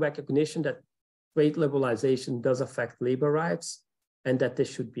increasing recognition that trade liberalization does affect labor rights and that this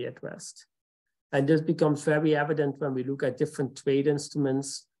should be addressed. And this becomes very evident when we look at different trade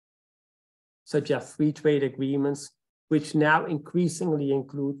instruments, such as free trade agreements, which now increasingly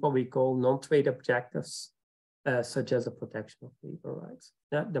include what we call non-trade objectives, such as the protection of labor rights.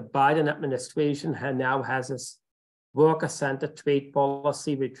 The Biden administration now has this worker-centered trade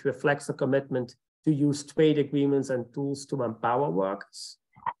policy, which reflects a commitment to use trade agreements and tools to empower workers.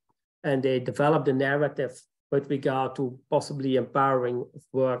 And they developed a narrative with regard to possibly empowering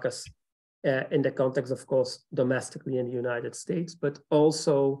workers in the context, of course, domestically in the United States, but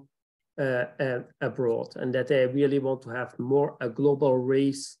also abroad, and that they really want to have a global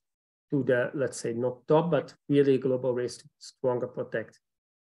race to the, let's say, not top, but really a global race to stronger protect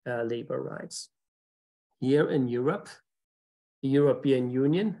labor rights. Here in Europe, the European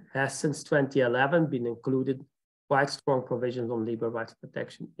Union has since 2011 been included quite strong provisions on labor rights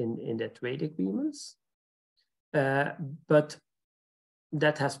protection in their trade agreements. But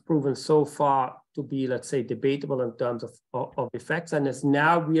that has proven so far to be, let's say, debatable in terms of effects, and is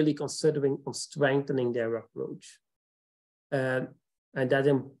now really considering on strengthening their approach. And that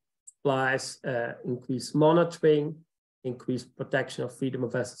implies increased monitoring, increased protection of freedom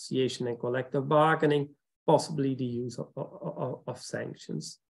of association and collective bargaining, possibly the use of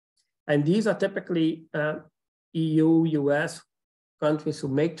sanctions. And these are typically EU, US countries who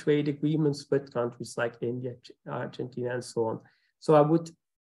make trade agreements with countries like India, Argentina, and so on. So I would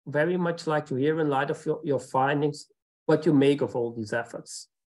very much like to hear, in light of your findings, what you make of all these efforts.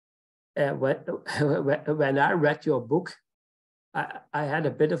 When I read your book, I had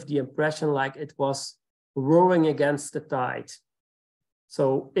a bit of the impression like it was rowing against the tide.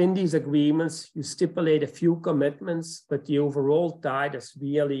 So in these agreements, you stipulate a few commitments, but the overall tide is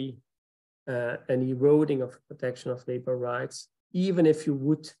really an eroding of protection of labor rights, even if you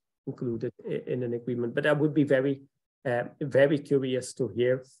would include it in an agreement. But I would be very curious to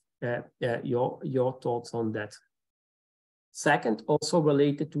hear your thoughts on that. Second, also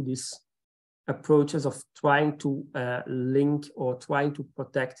related to these approaches of trying to link or trying to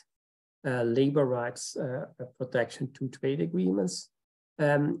protect labor rights protection to trade agreements.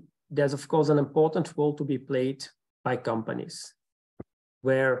 There's, of course, an important role to be played by companies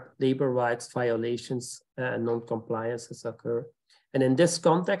where labor rights violations and non-compliances occur. And in this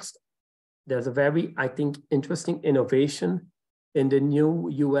context, there's a very, I think, interesting innovation in the new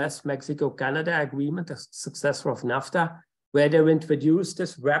US-Mexico-Canada agreement, a successor of NAFTA, where they introduced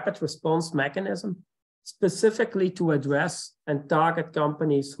this rapid response mechanism specifically to address and target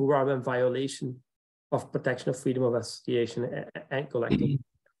companies who are in violation of protection of freedom of association and collective.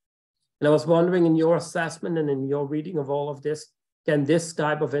 And I was wondering, in your assessment and in your reading of all of this, can this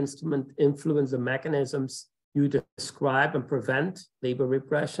type of instrument influence the mechanisms you describe and prevent labor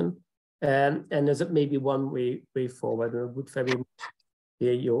repression? And is it maybe one way forward? And I would very much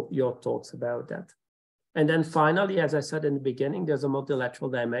hear your thoughts about that. And then finally, as I said in the beginning, there's a multilateral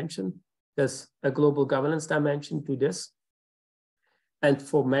dimension. There's a global governance dimension to this. And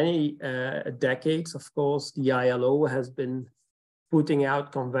for many decades, of course, the ILO has been putting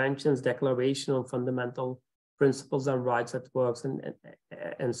out conventions, declaration on fundamental principles and rights at work,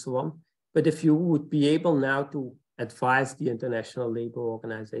 and so on. But if you would be able now to advise the International Labour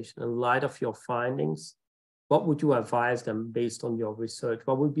Organization in light of your findings, what would you advise them based on your research?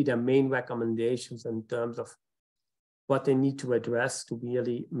 What would be their main recommendations in terms of what they need to address to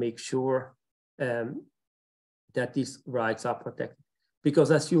really make sure that these rights are protected?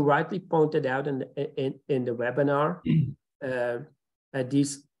 Because as you rightly pointed out in the webinar,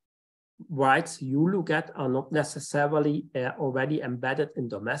 these rights you look at are not necessarily already embedded in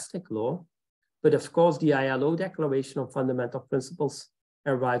domestic law, but of course the ILO Declaration on Fundamental Principles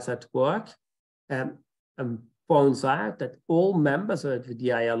and Rights at Work points out that all members of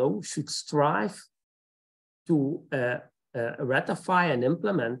the ILO should strive to ratify and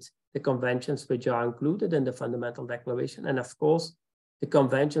implement the conventions which are included in the Fundamental Declaration. And of course, the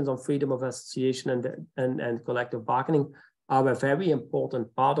conventions on freedom of association and collective bargaining are a very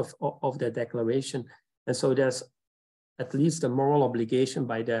important part of the declaration. And so there's at least a moral obligation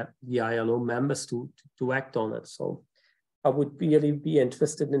by the ILO members to act on it. So I would really be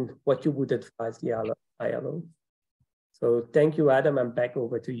interested in what you would advise the ILO. So thank you, Adam, and back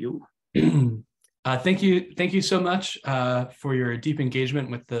over to you. Thank you so much for your deep engagement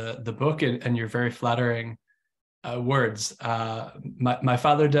with the book and your very flattering words. My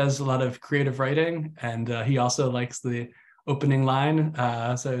father does a lot of creative writing, and he also likes the opening line.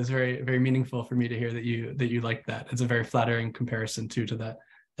 So it was very, very meaningful for me to hear that you liked that. It's a very flattering comparison to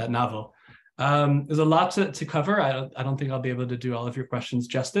that novel. There's a lot to cover. I don't think I'll be able to do all of your questions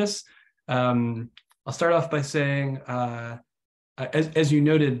justice. I'll start off by saying, as you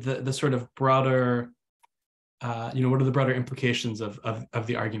noted, the sort of broader, what are the broader implications of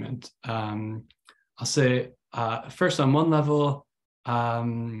the argument? I'll say first, on one level,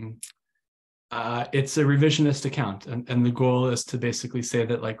 it's a revisionist account, and the goal is to basically say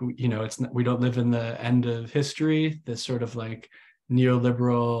that, like, we don't live in the end of history, this sort of like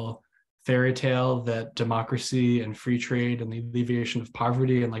neoliberal fairy tale that democracy and free trade and the alleviation of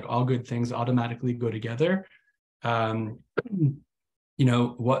poverty and like all good things automatically go together. What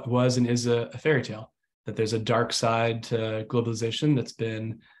was and is a fairy tale, that there's a dark side to globalization that's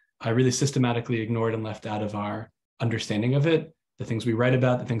been really systematically ignored and left out of our understanding of it, the things we write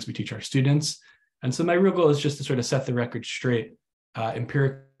about, the things we teach our students. And so my real goal is just to sort of set the record straight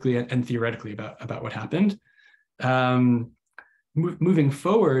empirically and theoretically about what happened. Moving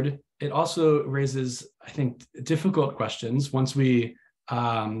forward, it also raises, I think, difficult questions once we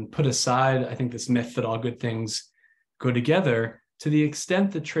put aside, I think, this myth that all good things go together, to the extent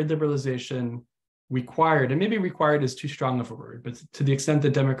that trade liberalization required, and maybe required is too strong of a word, but to the extent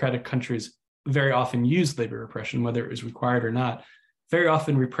that democratic countries very often used labor repression, whether it was required or not, very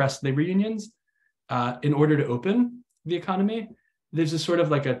often repressed labor unions in order to open the economy. There's a sort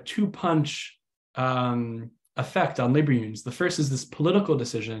of like a two-punch effect on labor unions. The first is this political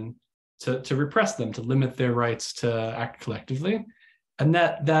decision to repress them, to limit their rights to act collectively. And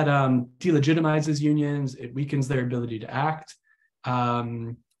that delegitimizes unions, it weakens their ability to act,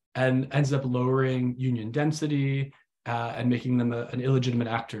 and ends up lowering union density and making them an illegitimate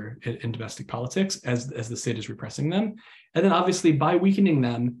actor in domestic politics as the state is repressing them. And then obviously by weakening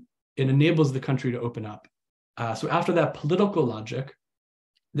them, it enables the country to open up. So after that political logic,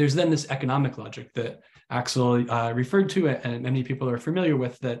 there's then this economic logic that Axel referred to, and many people are familiar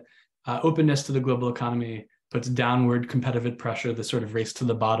with, that openness to the global economy puts downward competitive pressure, the sort of race to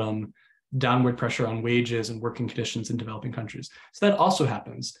the bottom, downward pressure on wages and working conditions in developing countries. So that also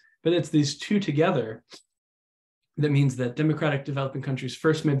happens, but it's these two together that means that democratic developing countries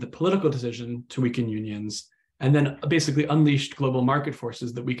first made the political decision to weaken unions and then basically unleashed global market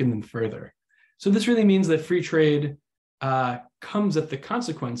forces that weaken them further. So this really means that free trade comes at the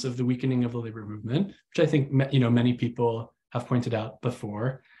consequence of the weakening of the labor movement, which I think many people have pointed out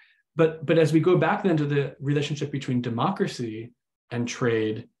before. But as we go back then to the relationship between democracy and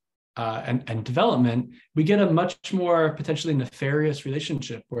trade and development, we get a much more potentially nefarious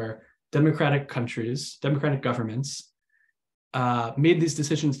relationship where democratic countries, democratic governments made these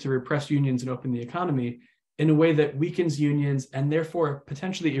decisions to repress unions and open the economy in a way that weakens unions and therefore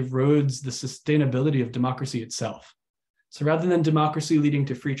potentially erodes the sustainability of democracy itself. So rather than democracy leading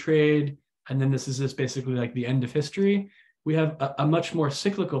to free trade, and then this is just basically like the end of history, we have a much more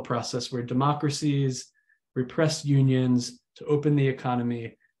cyclical process where democracies repress unions to open the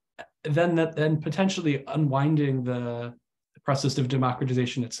economy, then potentially unwinding the process of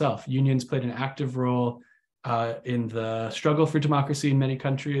democratization itself. Unions played an active role in the struggle for democracy in many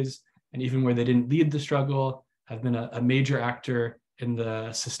countries, and even where they didn't lead the struggle, have been a major actor in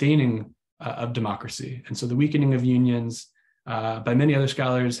the sustaining of democracy. And so the weakening of unions, by many other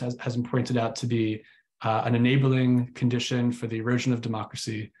scholars, has been pointed out to be an enabling condition for the erosion of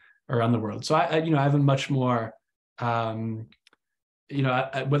democracy around the world. So I have a much more, whether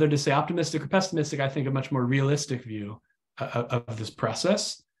to say optimistic or pessimistic, I think a much more realistic view of this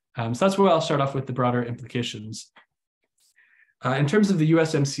process. So that's where I'll start off with the broader implications. In terms of the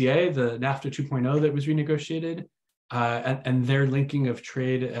USMCA, the NAFTA 2.0 that was renegotiated, and their linking of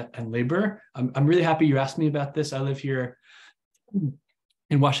trade and labor, I'm really happy you asked me about this. I live here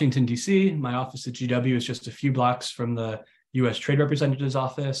in Washington, D.C. My office at GW is just a few blocks from the U.S. Trade Representative's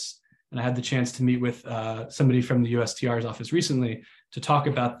office. And I had the chance to meet with somebody from the USTR's office recently to talk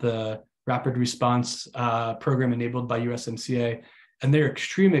about the rapid response program enabled by USMCA and their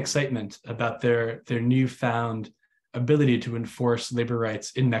extreme excitement about their newfound ability to enforce labor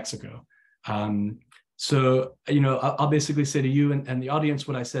rights in Mexico. So, I'll basically say to you and the audience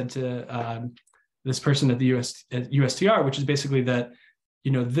what I said to this person at the USTR, which is basically that,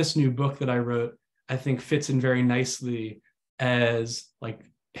 this new book that I wrote, I think fits in very nicely as like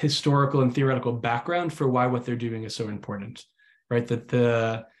historical and theoretical background for why what they're doing is so important, right? That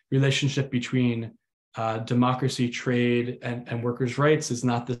the relationship between democracy, trade, and workers' rights is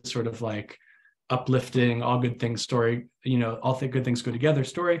not this sort of like uplifting, all good things story, all good things go together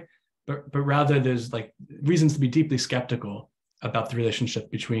story, but rather there's like reasons to be deeply skeptical about the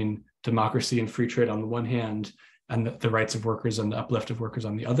relationship between democracy and free trade on the one hand and the rights of workers and the uplift of workers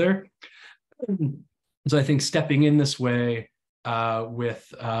on the other. So I think stepping in this way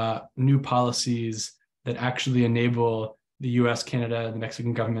with new policies that actually enable the US, Canada, and the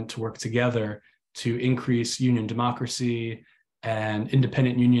Mexican government to work together to increase union democracy and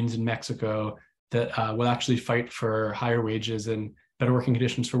independent unions in Mexico that will actually fight for higher wages and better working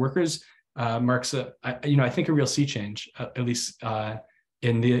conditions for workers marks, I think, a real sea change, at least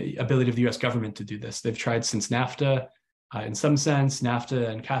in the ability of the US government to do this. They've tried since NAFTA, in some sense, NAFTA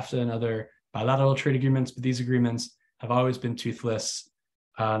and CAFTA and other bilateral trade agreements, but these agreements have always been toothless.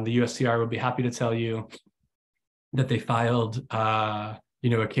 The USTR will be happy to tell you that they filed, a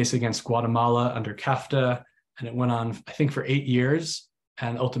case against Guatemala under CAFTA, and it went on, I think, for 8 years,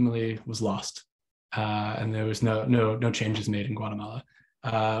 and ultimately was lost. And there was no changes made in Guatemala.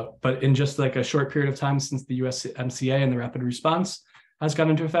 But in just like a short period of time since the USMCA and the rapid response has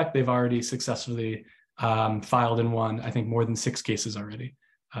gone into effect, they've already successfully filed and won, I think, more than 6 cases already.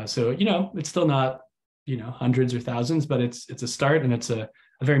 So, it's still not, hundreds or thousands, but it's a start, and it's a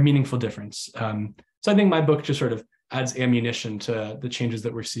very meaningful difference. So I think my book just sort of adds ammunition to the changes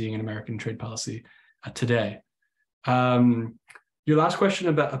that we're seeing in American trade policy today. Your last question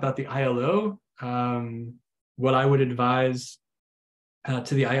about the ILO, what I would advise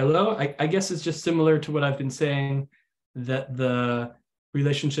to the ILO, I guess is just similar to what I've been saying, that the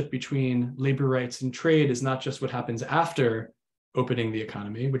relationship between labor rights and trade is not just what happens after opening the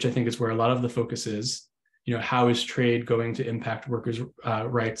economy, which I think is where a lot of the focus is. How is trade going to impact workers'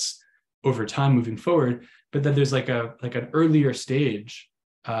 rights over time moving forward? But then there's like an earlier stage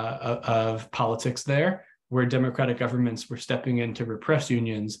of politics there, where democratic governments were stepping in to repress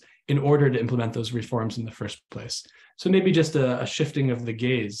unions in order to implement those reforms in the first place. So maybe just a shifting of the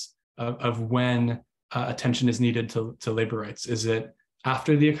gaze of when attention is needed to labor rights. Is it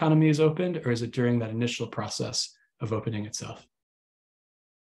after the economy is opened, or is it during that initial process of opening itself?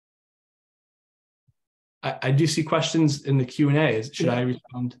 I do see questions in the Q&A. Should I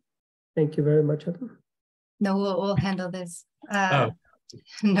respond? Thank you very much, Adam. No, we'll handle this. No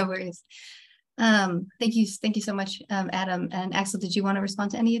worries. Thank you so much, Adam. And Axel, did you want to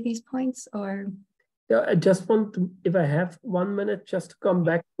respond to any of these points, or? Yeah, I just want to, if I have 1 minute, just to come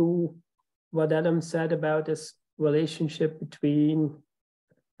back to what Adam said about this relationship between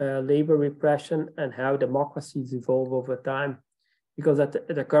labor repression and how democracies evolve over time. Because at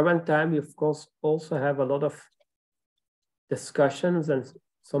the current time, we of course also have a lot of discussions and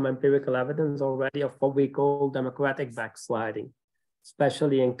some empirical evidence already of what we call democratic backsliding,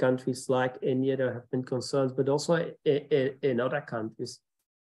 especially in countries like India. There have been concerns, but also in other countries.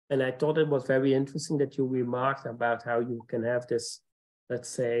 And I thought it was very interesting that you remarked about how you can have this, let's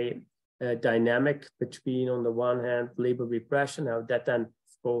say, dynamic between, on the one hand, labor repression, how that then,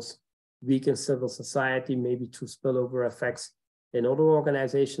 of course, weakens civil society, maybe through spillover effects in other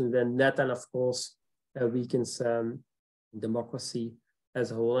organizations, then that then, of course, weakens democracy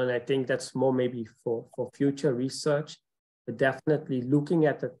as a whole. And I think that's more maybe for future research, but definitely looking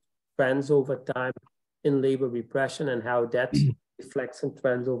at the trends over time in labor repression and how that reflects in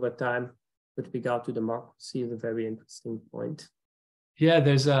trends over time with regard to democracy is a very interesting point. Yeah,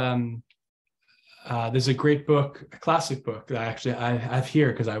 there's a great book, a classic book that I have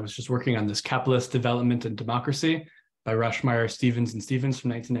here because I was just working on this, Capitalist Development and Democracy by Rushmeyer, Stevens, and Stevens from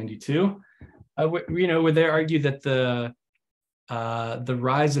 1992. Where they argue that the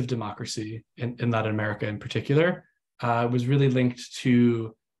rise of democracy in Latin America in particular was really linked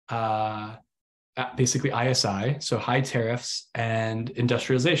to basically ISI, so high tariffs and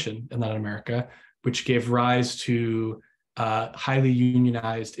industrialization in Latin America, which gave rise to highly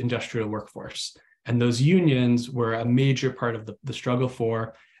unionized industrial workforce. And those unions were a major part of the struggle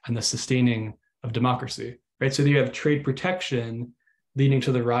for and the sustaining of democracy, right? So you have trade protection leading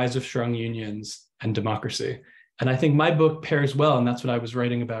to the rise of strong unions and democracy. And I think my book pairs well, and that's what I was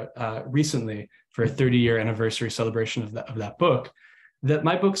writing about recently for a 30-year anniversary celebration of that book, that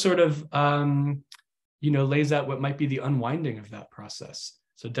my book sort of lays out what might be the unwinding of that process.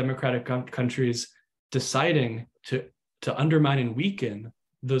 So democratic countries deciding to undermine and weaken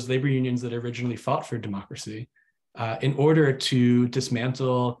those labor unions that originally fought for democracy in order to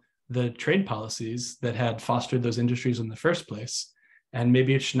dismantle the trade policies that had fostered those industries in the first place. And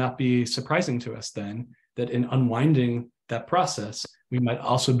maybe it should not be surprising to us then that in unwinding that process, we might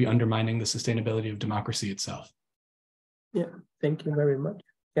also be undermining the sustainability of democracy itself. Yeah, thank you very much.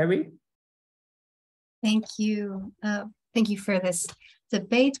 Gary? Thank you. Thank you for this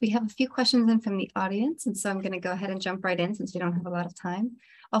debate. We have a few questions in from the audience, and so I'm going to go ahead and jump right in since we don't have a lot of time.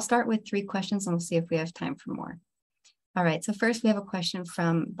 I'll start with 3 questions and we'll see if we have time for more. All right, so first we have a question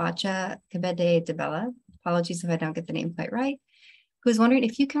from Bacha Kebede Debella. Apologies if I don't get the name quite right. Who is wondering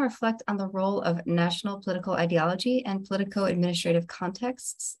if you can reflect on the role of national political ideology and politico-administrative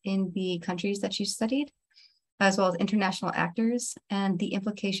contexts in the countries that you studied, as well as international actors, and the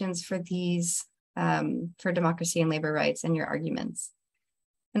implications for these for democracy and labor rights and your arguments.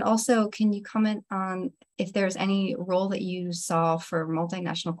 And also, can you comment on if there's any role that you saw for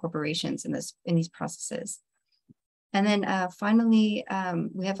multinational corporations in these processes? And then finally,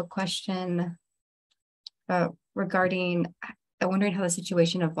 we have a question regarding wondering how the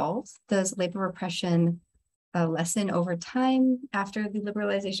situation evolves. Does labor repression lessen over time after the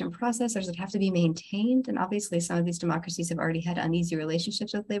liberalization process, or does it have to be maintained? And obviously, some of these democracies have already had uneasy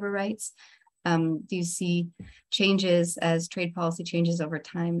relationships with labor rights. Do you see changes as trade policy changes over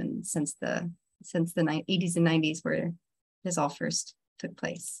time and since the 80s and 90s where this all first took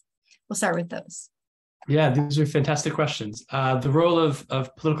place? We'll start with those. Yeah, these are fantastic questions. The role of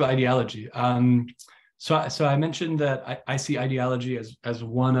political ideology. So I mentioned that I see ideology as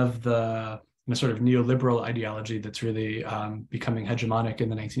one of the sort of neoliberal ideology that's really becoming hegemonic in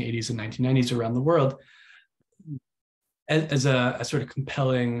the 1980s and 1990s around the world as a sort of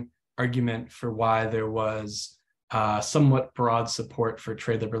compelling argument for why there was somewhat broad support for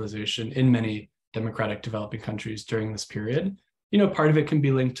trade liberalization in many democratic developing countries during this period. Part of it can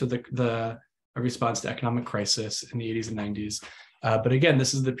be linked to a response to economic crisis in the 80s and 90s. But again,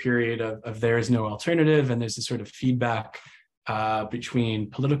 this is the period of there is no alternative, and there's this sort of feedback between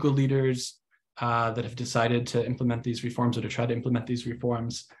political leaders that have decided to implement these reforms or to try to implement these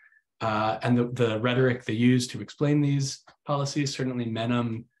reforms, and the rhetoric they use to explain these policies. Certainly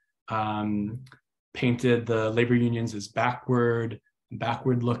Menem painted the labor unions as backward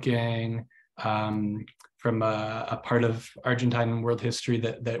looking, from a part of Argentine world history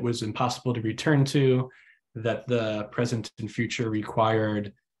that was impossible to return to, that the present and future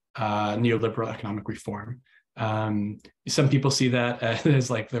required neoliberal economic reform. Some people see that as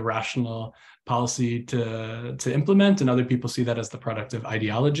like the rational policy to implement, and other people see that as the product of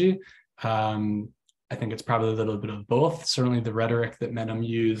ideology. I think it's probably a little bit of both. Certainly the rhetoric that Menem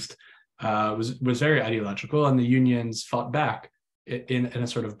used was very ideological, and the unions fought back in a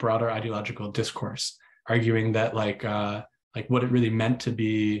sort of broader ideological discourse, arguing that like what it really meant to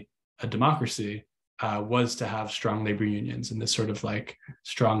be a democracy was to have strong labor unions in this sort of like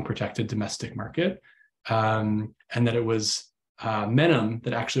strong protected domestic market, and that it was Menem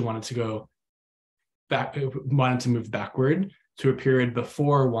that actually wanted to move backward to a period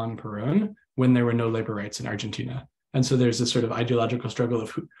before Juan Perón, when there were no labor rights in Argentina. And so there's this sort of ideological struggle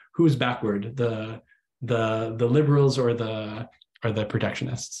of who's backward, the liberals or the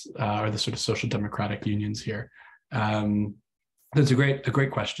protectionists, or the sort of social democratic unions here. That's a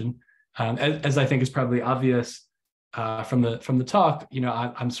great question. As I think is probably obvious from the talk,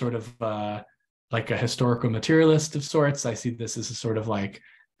 I'm sort of like a historical materialist of sorts. I see this as a sort of like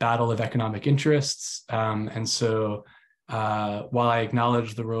battle of economic interests, and so while I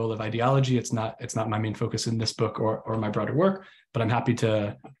acknowledge the role of ideology, it's not my main focus in this book or my broader work. But I'm happy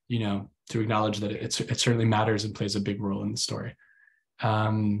to acknowledge that it certainly matters and plays a big role in the story.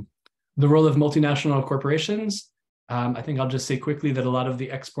 The role of multinational corporations. I think I'll just say quickly that a lot of the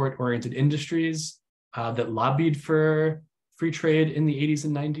export-oriented industries that lobbied for free trade in the 80s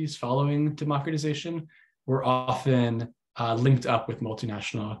and 90s following democratization were often linked up with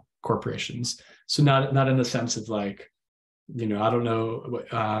multinational corporations. So not in the sense of like, I don't know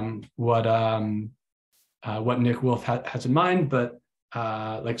what Nick Wolf has in mind, but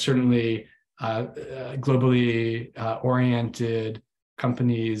like certainly globally oriented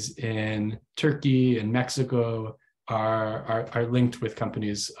companies in Turkey and Mexico are linked with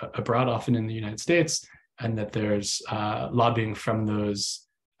companies abroad, often in the United States, and that there's lobbying from those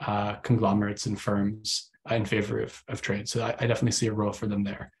conglomerates and firms in favor of trade. So I definitely see a role for them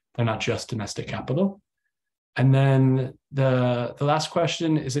there. They're not just domestic capital. And then the last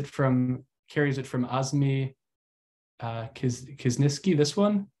question, is it from Carrie? Is it from Azmi Kizniski? This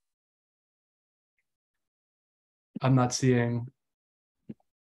one? I'm not seeing.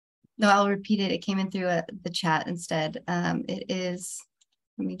 No, I'll repeat it. It came in through the chat instead. It is,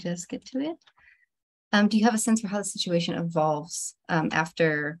 let me just get to it. Do you have a sense for how the situation evolves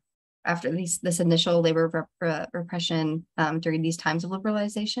after this initial labor repression during these times of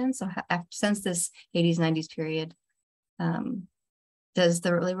liberalization? So since this 80s, 90s period, does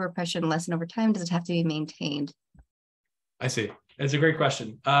the labor repression lessen over time? Does it have to be maintained? I see. It's a great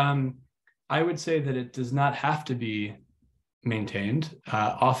question. I would say that it does not have to be maintained.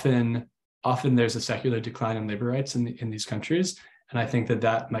 Often there's a secular decline in labor rights in these countries. And I think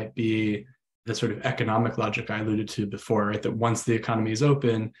that might be the sort of economic logic I alluded to before, right? That once the economy is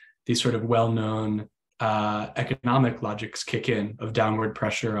open, these sort of well-known economic logics kick in of downward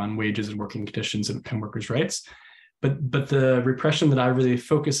pressure on wages and working conditions and workers' rights. But the repression that I really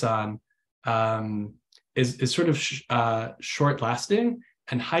focus on is sort of short-lasting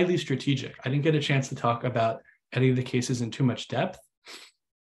and highly strategic. I didn't get a chance to talk about any of the cases in too much depth,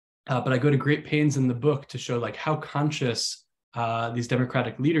 but I go to great pains in the book to show like how conscious these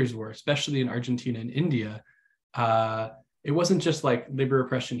democratic leaders were, especially in Argentina and India. It wasn't just like labor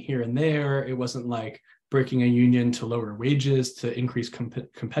repression here and there. It wasn't like breaking a union to lower wages, to increase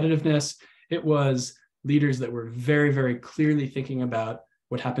competitiveness. It was leaders that were very, very clearly thinking about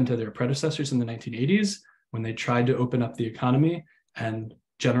what happened to their predecessors in the 1980s when they tried to open up the economy, and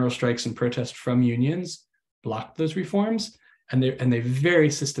general strikes and protests from unions blocked those reforms. And they very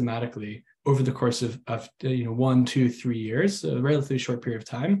systematically, over the course of 1, 2, 3 years, a relatively short period of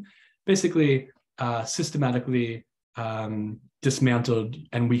time, basically systematically dismantled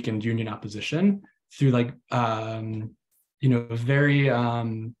and weakened union opposition through like very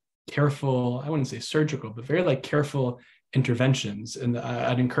careful, I wouldn't say surgical, but very like careful interventions. And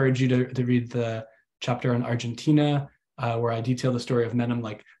I'd encourage you to read the chapter on Argentina, where I detail the story of Menem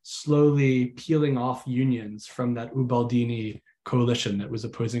like slowly peeling off unions from that Ubaldini coalition that was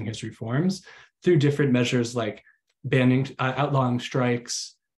opposing his reforms through different measures like outlawing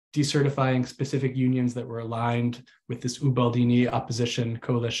strikes, decertifying specific unions that were aligned with this Ubaldini opposition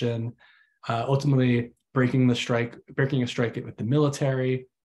coalition, ultimately breaking a strike with the military.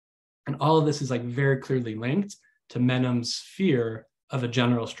 And all of this is like very clearly linked to Menem's fear of a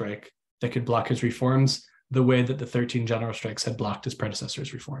general strike that could block his reforms the way that the 13 general strikes had blocked his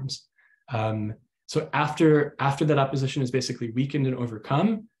predecessor's reforms. So after that opposition is basically weakened and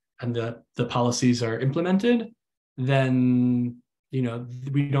overcome, and the policies are implemented, then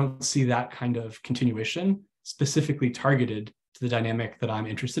we don't see that kind of continuation specifically targeted to the dynamic that I'm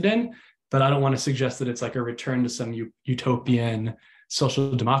interested in. But I don't want to suggest that it's like a return to some utopian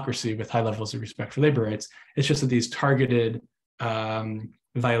social democracy with high levels of respect for labor rights. It's just that these targeted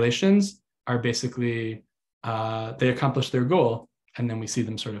violations are basically, they accomplish their goal, and then we see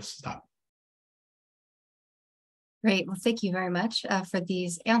them sort of stop. Great. Well, thank you very much for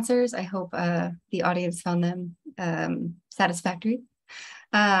these answers. I hope the audience found them satisfactory.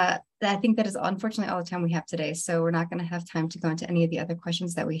 I think that is unfortunately all the time we have today, so we're not going to have time to go into any of the other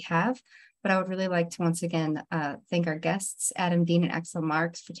questions that we have. But I would really like to once again thank our guests, Adam Dean and Axel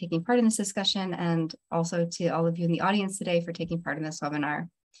Marx, for taking part in this discussion, and also to all of you in the audience today for taking part in this webinar.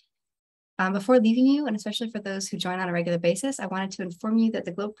 Before leaving you, and especially for those who join on a regular basis, I wanted to inform you that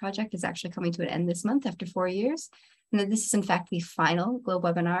the GLOBE project is actually coming to an end this month after 4 years, and that this is in fact the final GLOBE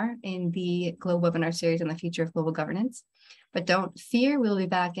webinar in the GLOBE webinar series on the future of global governance. But don't fear, we'll be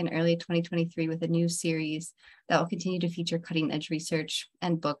back in early 2023 with a new series that will continue to feature cutting-edge research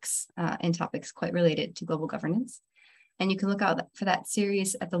and books and topics quite related to global governance. And you can look out for that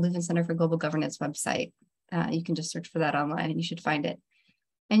series at the Leuven Center for Global Governance website. You can just search for that online and you should find it.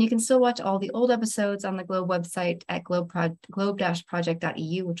 And you can still watch all the old episodes on the GLOBE website at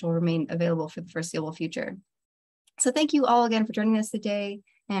globe-project.eu, which will remain available for the foreseeable future. So thank you all again for joining us today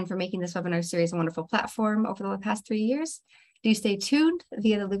and for making this webinar series a wonderful platform over the past 3 years. Do stay tuned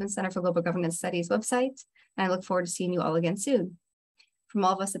via the Leuven Center for Global Governance Studies website, and I look forward to seeing you all again soon. From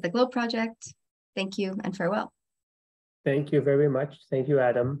all of us at the GLOBE Project, thank you and farewell. Thank you very much. Thank you,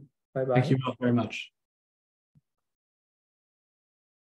 Adam. Bye-bye. Thank you both very much.